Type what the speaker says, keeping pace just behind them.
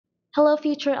Hello,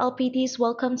 future LPTs.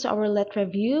 Welcome to our Let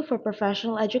Review for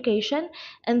Professional Education.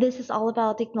 And this is all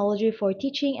about technology for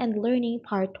teaching and learning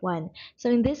part 1. So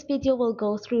in this video, we'll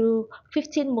go through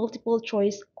 15 multiple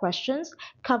choice questions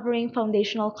covering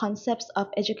foundational concepts of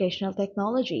educational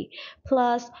technology,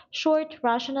 plus short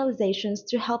rationalizations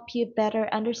to help you better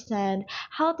understand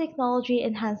how technology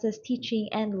enhances teaching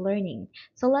and learning.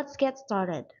 So let's get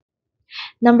started.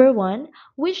 Number one,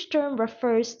 which term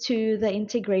refers to the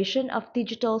integration of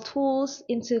digital tools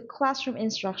into classroom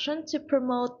instruction to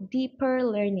promote deeper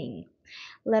learning?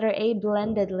 Letter A,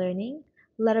 blended learning.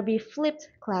 Letter B, flipped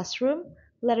classroom.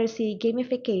 Letter C,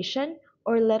 gamification.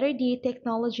 Or letter D,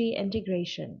 technology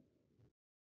integration.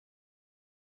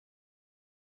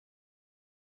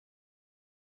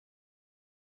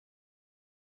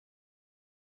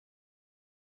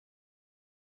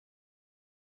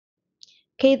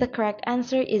 Okay, the correct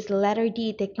answer is letter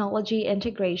D, technology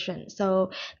integration.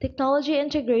 So, technology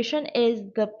integration is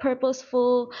the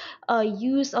purposeful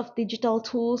use of digital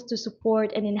tools to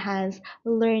support and enhance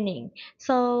learning.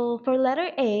 So, for letter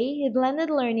A,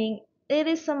 blended learning, it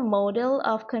is a model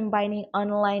of combining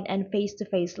online and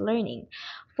face-to-face learning.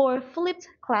 For flipped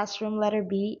classroom, letter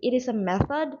B, it is a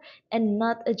method and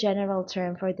not a general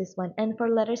term for this one. And for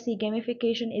letter C,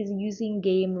 gamification is using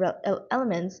game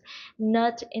elements,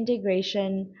 not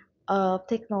integration of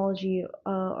technology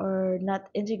or not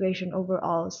integration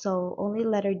overall. So only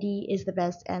letter D is the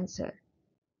best answer.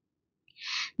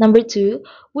 Number two,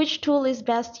 which tool is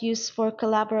best used for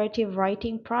collaborative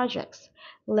writing projects?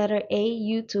 Letter A,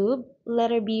 YouTube.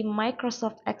 Letter B,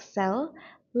 Microsoft Excel.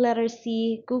 Letter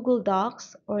C, Google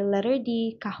Docs. Or letter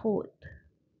D, Kahoot.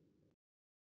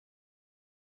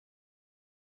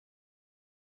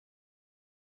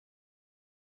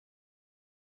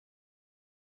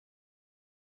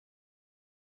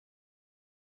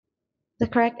 The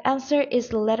correct answer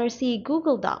is letter C,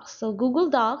 Google Docs. So Google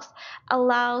Docs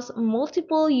allows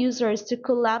multiple users to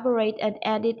collaborate and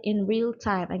edit in real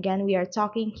time. Again, we are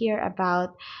talking here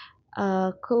about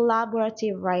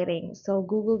collaborative writing. So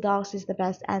Google Docs is the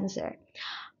best answer.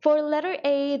 For letter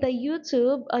A, the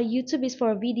YouTube is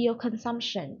for video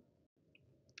consumption.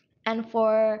 And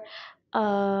for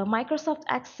Microsoft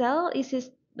Excel,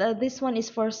 this one is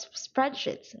for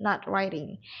spreadsheets, not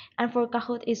writing. And for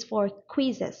Kahoot is for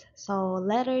quizzes. So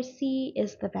letter C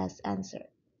is the best answer.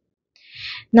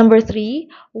 Number three,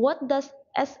 what does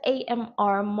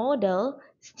SAMR model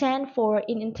stand for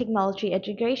in technology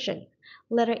integration?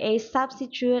 Letter A,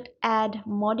 substitute, add,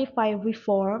 modify,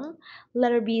 reform.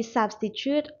 Letter B,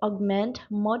 substitute, augment,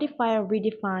 modify,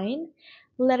 redefine.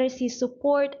 Letter C,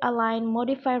 support, align,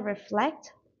 modify,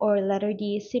 reflect. Or letter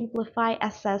D, simplify,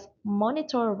 assess,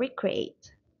 monitor,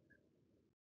 recreate.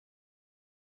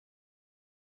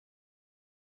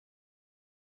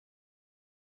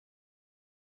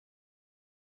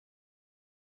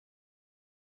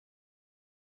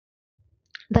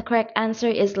 The correct answer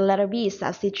is letter B,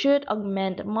 substitute,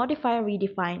 augment, modify,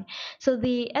 redefine. So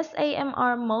the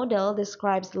SAMR model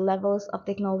describes the levels of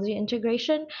technology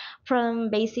integration from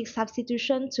basic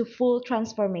substitution to full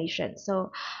transformation.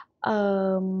 So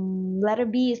letter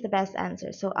B is the best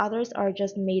answer. So others are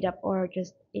just made up or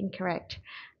just incorrect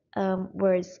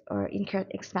words or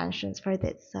incorrect expansions for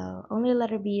this. So only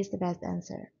letter B is the best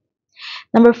answer.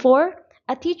 Number four,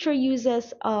 a teacher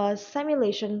uses a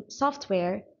simulation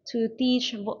software to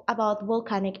teach about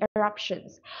volcanic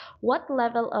eruptions. What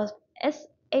level of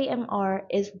SAMR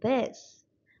is this?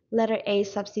 Letter A,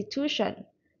 substitution.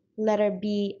 Letter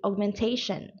B,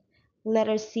 augmentation.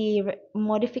 Letter C,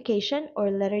 modification. Or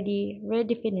letter D,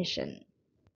 redefinition.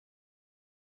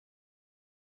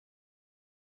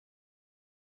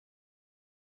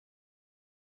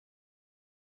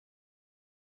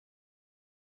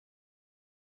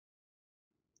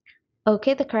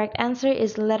 Okay, the correct answer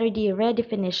is letter D,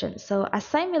 redefinition. So, a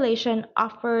simulation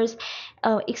offers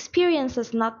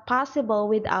experiences not possible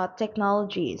without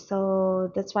technology.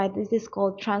 So, that's why this is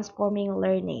called transforming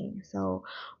learning. So,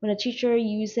 when a teacher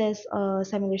uses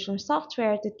simulation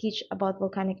software to teach about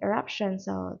volcanic eruption,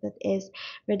 so that is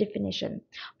redefinition.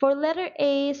 For letter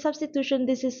A, substitution,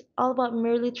 this is all about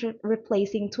merely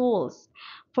replacing tools.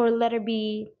 For letter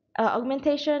B,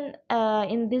 augmentation,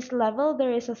 in this level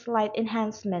there is a slight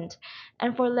enhancement,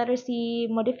 and for letter C,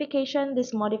 modification,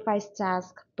 this modifies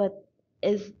task but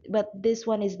this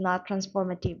one is not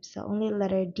transformative, so only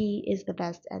letter D is the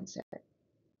best answer.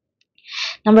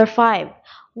 Number 5,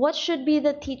 what should be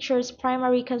the teacher's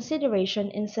primary consideration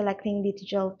in selecting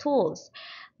digital tools?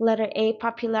 Letter A,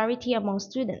 popularity among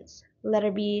students.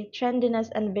 Letter B, trendiness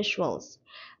and visuals.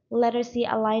 Letter C,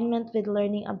 alignment with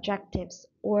learning objectives.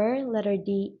 Or letter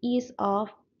D, ease of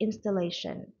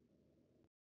installation.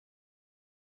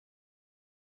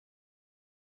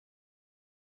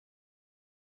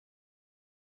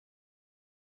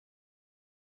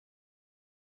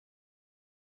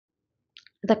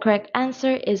 The correct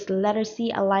answer is letter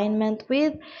C, alignment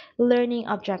with learning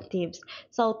objectives.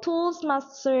 So tools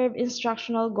must serve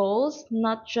instructional goals,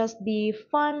 not just be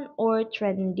fun or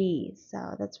trendy.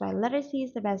 So that's why letter C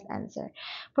is the best answer.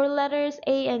 For letters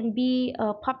A and B,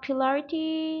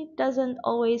 popularity doesn't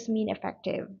always mean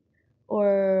effective.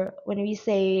 Or when we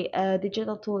say a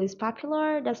digital tool is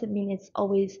popular, doesn't mean it's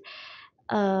always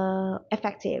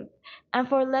effective. And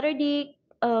for letter D,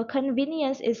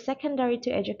 convenience is secondary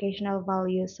to educational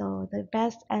value. So the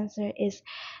best answer is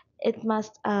it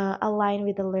must align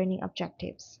with the learning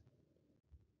objectives.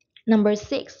 Number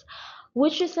six,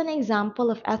 which is an example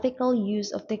of ethical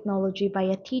use of technology by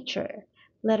a teacher?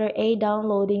 Letter A,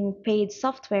 downloading paid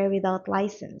software without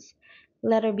license.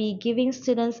 Letter B, giving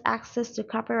students access to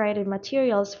copyrighted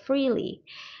materials freely.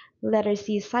 Letter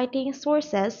C, citing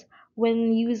sources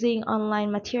when using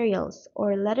online materials.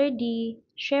 Or letter D,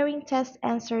 sharing test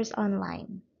answers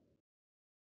online.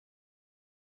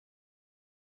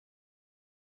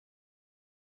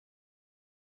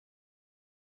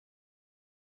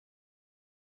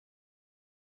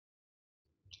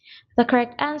 The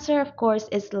correct answer, of course,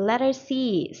 is letter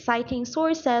C, citing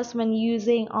sources when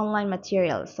using online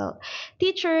materials. So,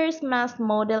 teachers must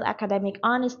model academic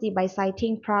honesty by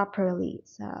citing properly.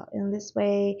 So, in this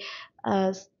way,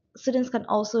 students can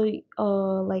also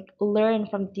like learn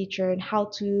from the teacher and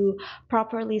how to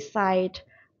properly cite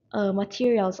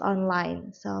materials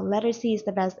online. So, letter C is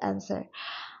the best answer.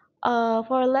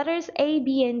 For letters A,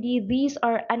 B, and D, these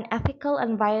are unethical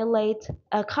and violate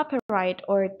copyright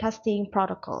or testing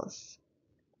protocols.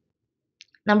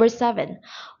 Number seven,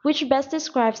 which best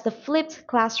describes the flipped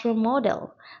classroom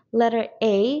model? Letter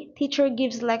A, teacher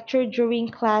gives lecture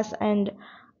during class and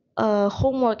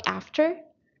homework after.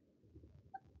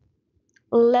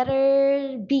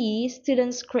 Letter B,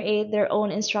 students create their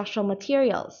own instructional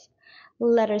materials.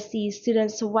 Letter C,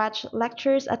 students watch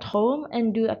lectures at home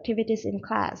and do activities in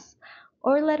class.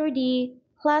 Or letter D,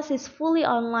 class is fully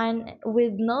online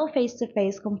with no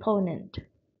face-to-face component.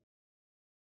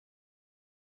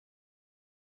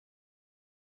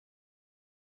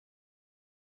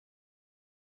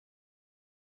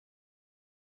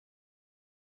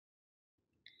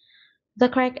 The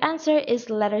correct answer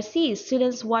is letter C.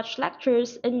 Students watch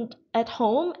lectures at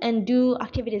home and do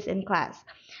activities in class.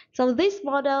 So this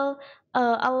model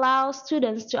allows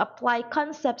students to apply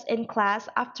concepts in class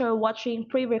after watching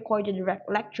pre-recorded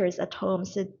lectures at home.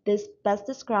 So this best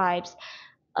describes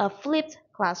a flipped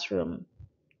classroom.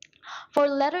 For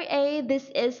letter A, this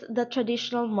is the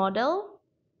traditional model.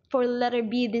 For letter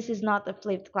B, this is not a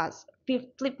flipped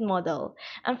model.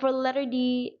 And for letter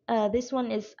D, this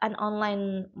one is an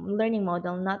online learning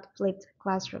model, not flipped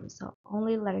classroom. So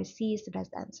only letter C is the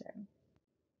best answer.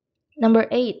 Number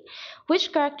eight,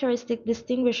 which characteristic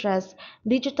distinguishes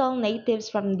digital natives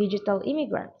from digital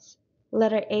immigrants?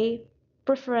 Letter A,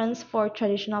 preference for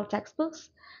traditional textbooks.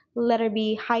 Letter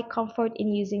B, high comfort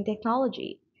in using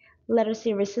technology. Letter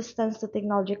C, resistance to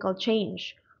technological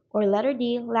change. Or letter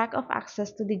D, lack of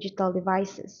access to digital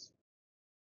devices.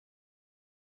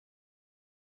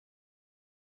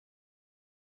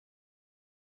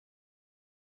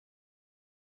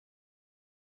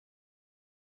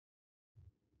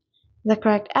 The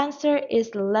correct answer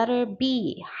is letter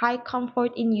B, high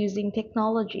comfort in using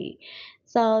technology.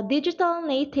 So, digital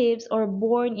natives or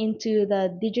born into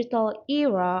the digital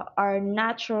era are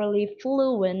naturally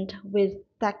fluent with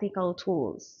technical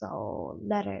tools. So,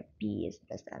 letter B is the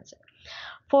best answer.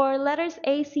 For letters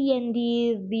A, C, and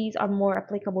D, these are more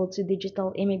applicable to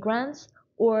digital immigrants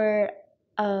or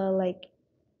like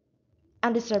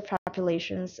undeserved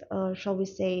populations, shall we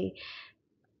say,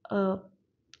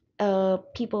 uh,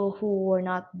 people who were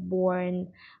not born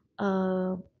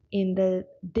uh, in the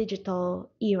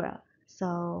digital era.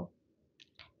 So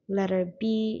letter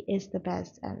B is the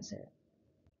best answer.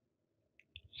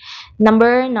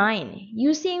 Number nine,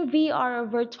 using VR or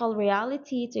virtual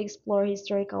reality to explore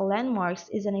historical landmarks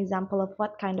is an example of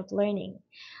what kind of learning?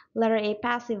 Letter A,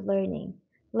 passive learning.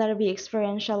 Letter B,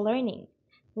 experiential learning.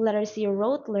 Letter C,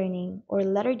 rote learning. Or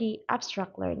letter D,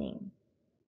 abstract learning.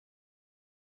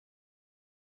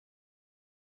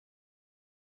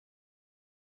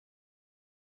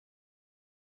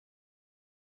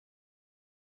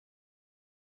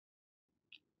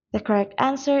 The correct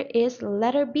answer is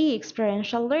letter B,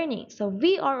 experiential learning. So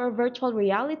VR or virtual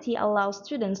reality allows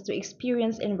students to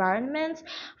experience environments,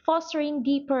 fostering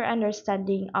deeper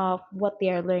understanding of what they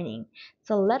are learning.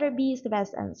 So letter B is the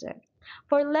best answer.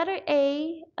 For letter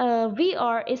A,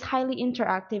 VR is highly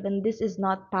interactive and this is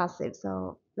not passive.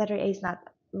 So letter A is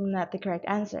not the correct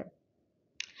answer.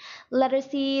 Letter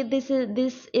C, this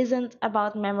isn't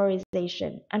about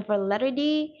memorization. And for letter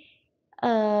D,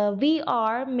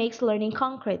 VR makes learning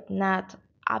concrete, not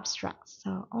abstract.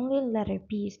 So only letter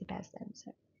B is the best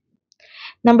answer.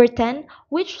 Number 10,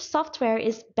 which software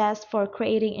is best for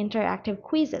creating interactive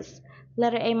quizzes?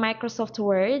 Letter A, Microsoft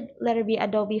Word. Letter B,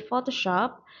 Adobe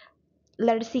Photoshop.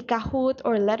 Letter C, Kahoot.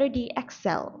 Or letter D,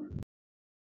 Excel.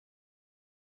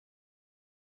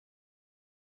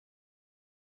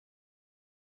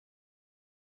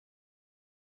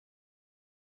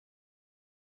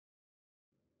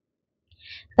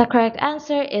 The correct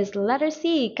answer is letter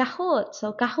C, Kahoot.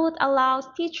 So Kahoot allows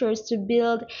teachers to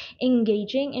build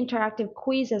engaging interactive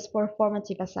quizzes for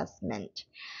formative assessment.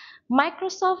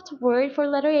 Microsoft Word for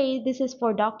letter A, this is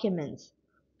for documents.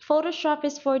 Photoshop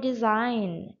is for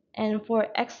design. And for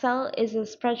Excel is a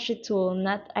spreadsheet tool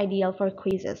not ideal for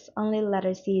quizzes. Only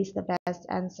letter C is the best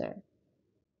answer.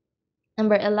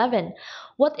 Number 11.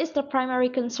 What is the primary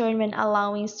concern when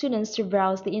allowing students to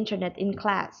browse the internet in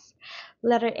class?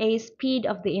 Letter A, speed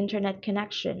of the internet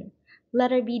connection.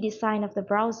 Letter B, design of the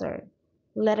browser.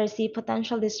 Letter C,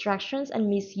 potential distractions and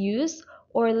misuse.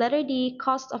 Or letter D,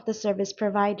 cost of the service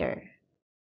provider.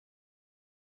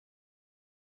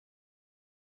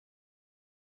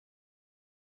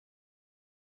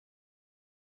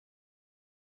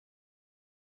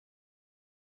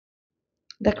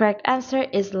 The correct answer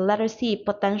is letter C,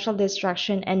 potential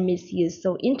distraction and misuse.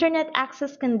 So internet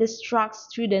access can distract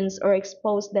students or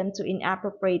expose them to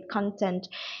inappropriate content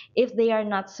if they are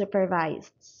not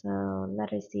supervised. So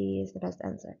letter C is the best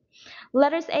answer.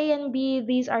 Letters A and B,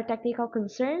 these are technical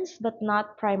concerns but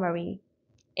not primary.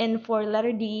 And for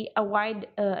letter D, a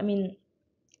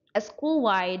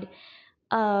school-wide,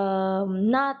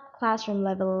 not classroom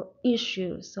level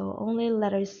issue. So only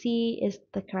letter C is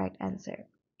the correct answer.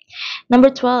 Number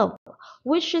 12.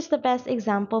 Which is the best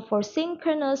example for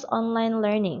synchronous online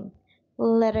learning?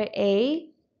 Letter A,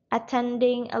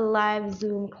 attending a live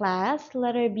Zoom class.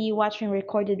 Letter B, watching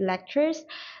recorded lectures.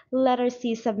 Letter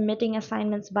C, submitting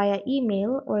assignments via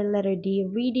email. Or letter D,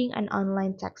 reading an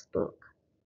online textbook.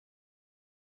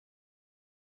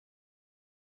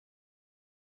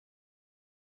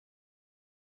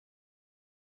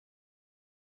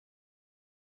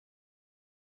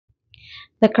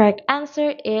 The correct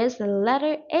answer is the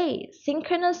letter A.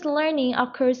 Synchronous learning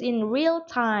occurs in real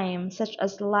time, such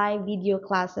as live video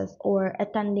classes or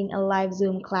attending a live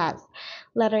Zoom class.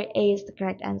 Letter A is the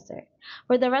correct answer.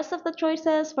 For the rest of the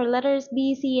choices, for letters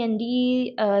B, C, and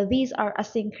D, these are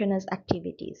asynchronous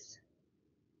activities.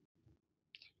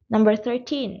 Number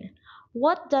 13.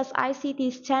 What does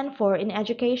ICT stand for in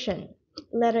education?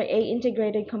 Letter A,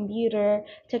 Integrated Computer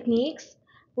Techniques.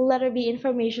 Letter B,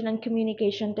 Information and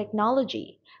Communication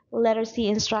Technology. Letter C,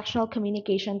 Instructional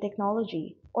Communication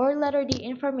Technology. Or letter D,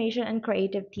 Information and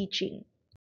Creative Teaching.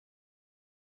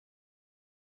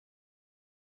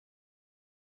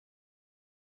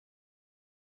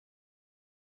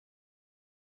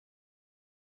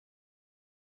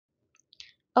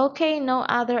 Okay, no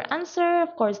other answer.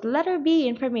 Of course, letter B,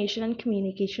 Information and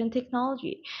Communication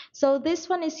Technology. So this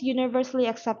one is universally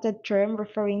accepted term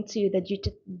referring to the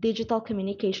digital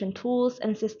communication tools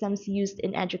and systems used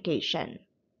in education.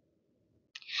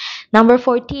 Number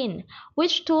 14.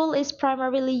 Which tool is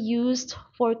primarily used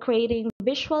for creating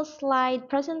visual slide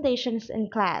presentations in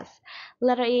class?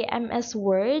 Letter A, MS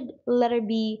Word. Letter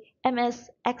B, MS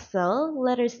Excel.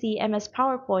 Letter C, MS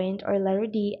PowerPoint. Or letter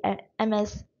D,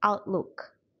 MS Outlook.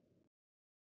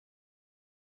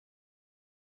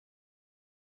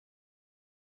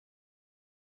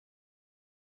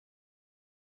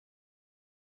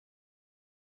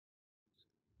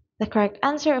 The correct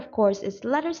answer, of course, is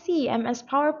letter C, MS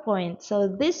PowerPoint. So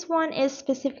this one is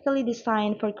specifically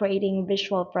designed for creating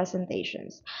visual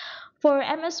presentations. For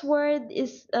MS Word,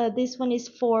 this one is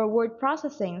for word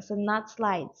processing, so not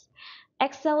slides.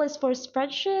 Excel is for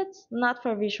spreadsheets, not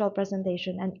for visual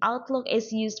presentation, and Outlook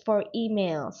is used for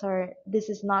email. So this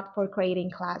is not for creating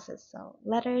classes. So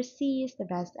letter C is the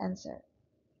best answer.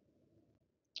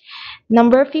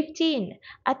 Number 15.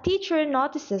 A teacher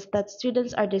notices that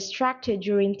students are distracted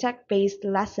during tech-based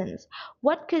lessons.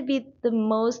 What could be the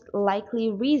most likely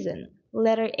reason?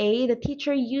 Letter A, the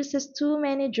teacher uses too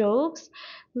many jokes.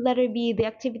 Letter B, the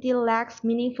activity lacks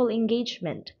meaningful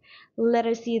engagement.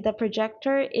 Letter C, the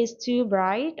projector is too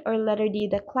bright. Or letter D,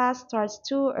 the class starts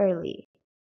too early.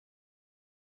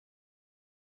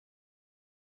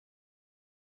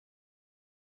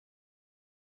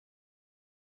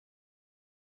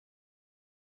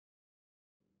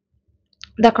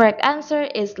 The correct answer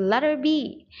is letter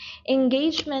B.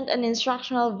 Engagement and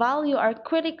instructional value are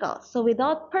critical. So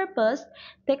without purpose,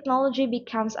 technology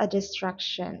becomes a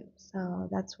distraction. So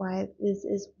that's why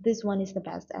this one is the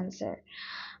best answer.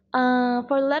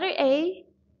 For letter A,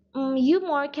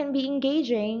 humor can be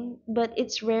engaging, but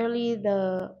it's rarely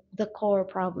the core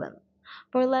problem.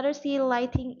 For letter C,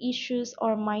 lighting issues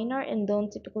are minor and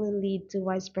don't typically lead to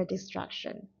widespread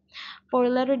distraction. For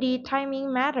letter D,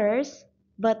 timing matters,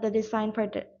 but the design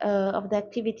of the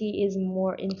activity is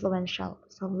more influential.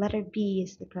 So letter B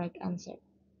is the correct answer.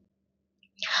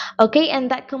 Okay, and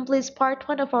that completes part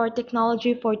one of our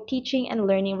technology for teaching and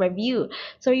learning review.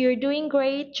 So you're doing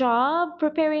great job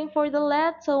preparing for the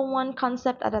LET, so one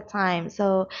concept at a time.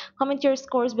 So comment your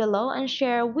scores below and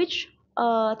share which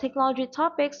technology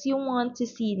topics you want to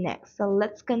see next. So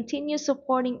let's continue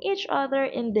supporting each other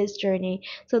in this journey.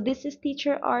 So this is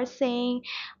Teacher R saying,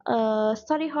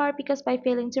 study hard because by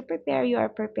failing to prepare, you are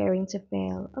preparing to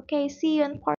fail. Okay, see you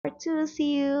in part two.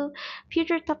 See you,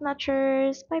 future top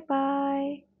notchers. Bye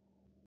bye.